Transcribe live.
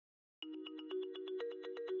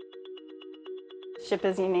The ship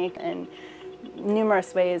is unique in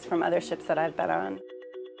numerous ways from other ships that I've been on.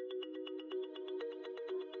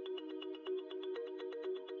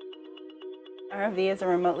 ROV is a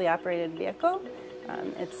remotely operated vehicle.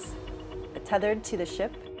 It's tethered to the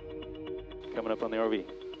ship. Coming up on the RV.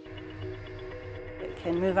 It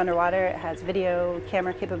can move underwater. It has video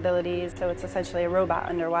camera capabilities, so it's essentially a robot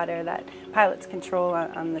underwater that pilots control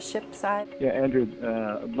on the ship side. Yeah, Andrew,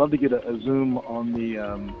 I'd love to get a zoom on the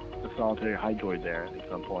solitary hydroid there at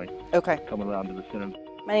some point. Okay. Coming around to the center.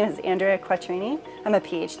 My name is Andrea Quattrini. I'm a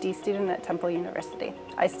PhD student at Temple University.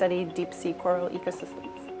 I study deep sea coral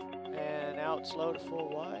ecosystems. And out slow to full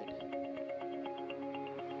wide.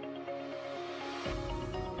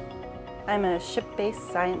 I'm a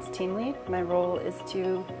ship-based science team lead. My role is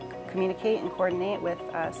to communicate and coordinate with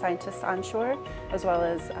scientists onshore, as well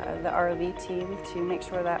as the ROV team, to make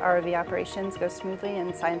sure that ROV operations go smoothly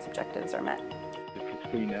and science objectives are met.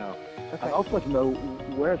 It's free now. Okay. I'd also like to know,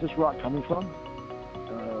 where is this rock coming from?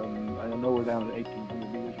 I know we're down at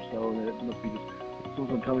 1,800 meters or so, and it must be just, someone's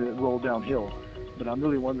going to tell me that it rolled downhill. But I'm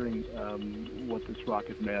really wondering what this rock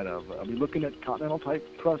is made of. Are we looking at continental type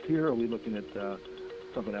crust here, or are we looking at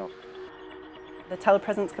something else? The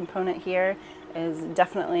telepresence component here is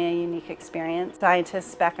definitely a unique experience.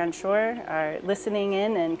 Scientists back on shore are listening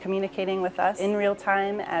in and communicating with us in real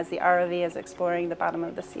time as the ROV is exploring the bottom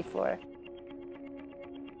of the seafloor.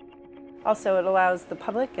 Also, it allows the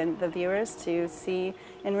public and the viewers to see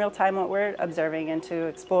in real time what we're observing and to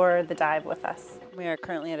explore the dive with us. We are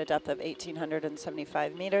currently at a depth of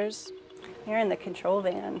 1,875 meters. Here in the control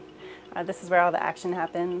van, this is where all the action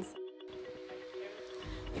happens.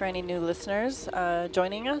 For any new listeners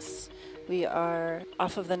joining us, we are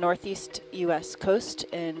off of the northeast U.S. coast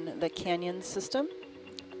in the Canyon system.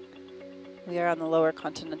 We are on the lower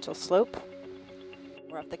continental slope.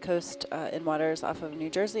 We're off the coast in waters off of New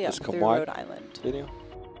Jersey up through Rhode Island. Video.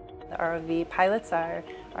 The ROV pilots are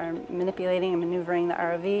manipulating and maneuvering the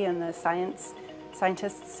ROV, and the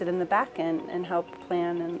scientists sit in the back and help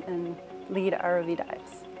plan and lead ROV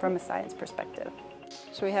dives from a science perspective.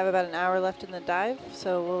 So we have about an hour left in the dive,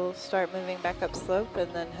 so we'll start moving back up slope and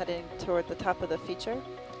then heading toward the top of the feature.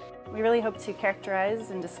 We really hope to characterize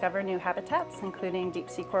and discover new habitats, including deep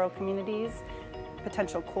sea coral communities,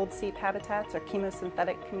 potential cold seep habitats or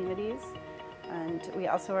chemosynthetic communities. And we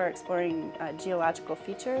also are exploring geological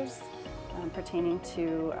features pertaining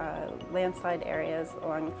to landslide areas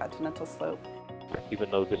along the continental slope. Even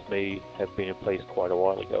though this may have been in place quite a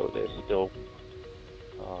while ago, there's still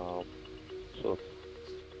sort of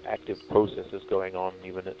active processes going on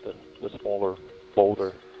even at the smaller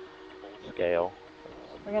boulder scale.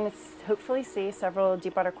 We're going to hopefully see several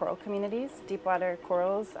deepwater coral communities. Deepwater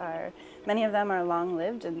corals many of them are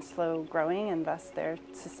long-lived and slow-growing, and thus they're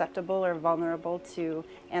susceptible or vulnerable to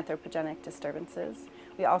anthropogenic disturbances.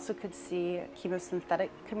 We also could see chemosynthetic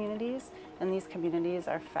communities, and these communities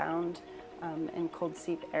are found in cold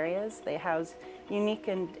seep areas. They house unique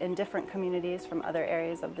and different communities from other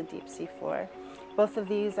areas of the deep sea floor. Both of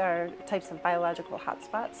these are types of biological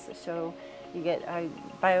hotspots, so you get a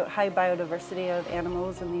high biodiversity of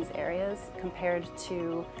animals in these areas compared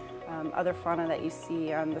to other fauna that you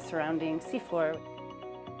see on the surrounding seafloor.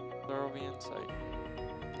 ROV in sight.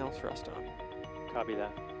 No thrust on. Copy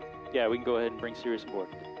that. Yeah, we can go ahead and bring Sirius aboard.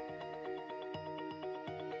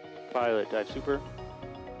 Pilot, dive super.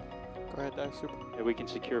 Go ahead, dive super. And we can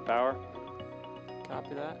secure power.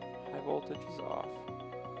 Copy that. High voltage is off.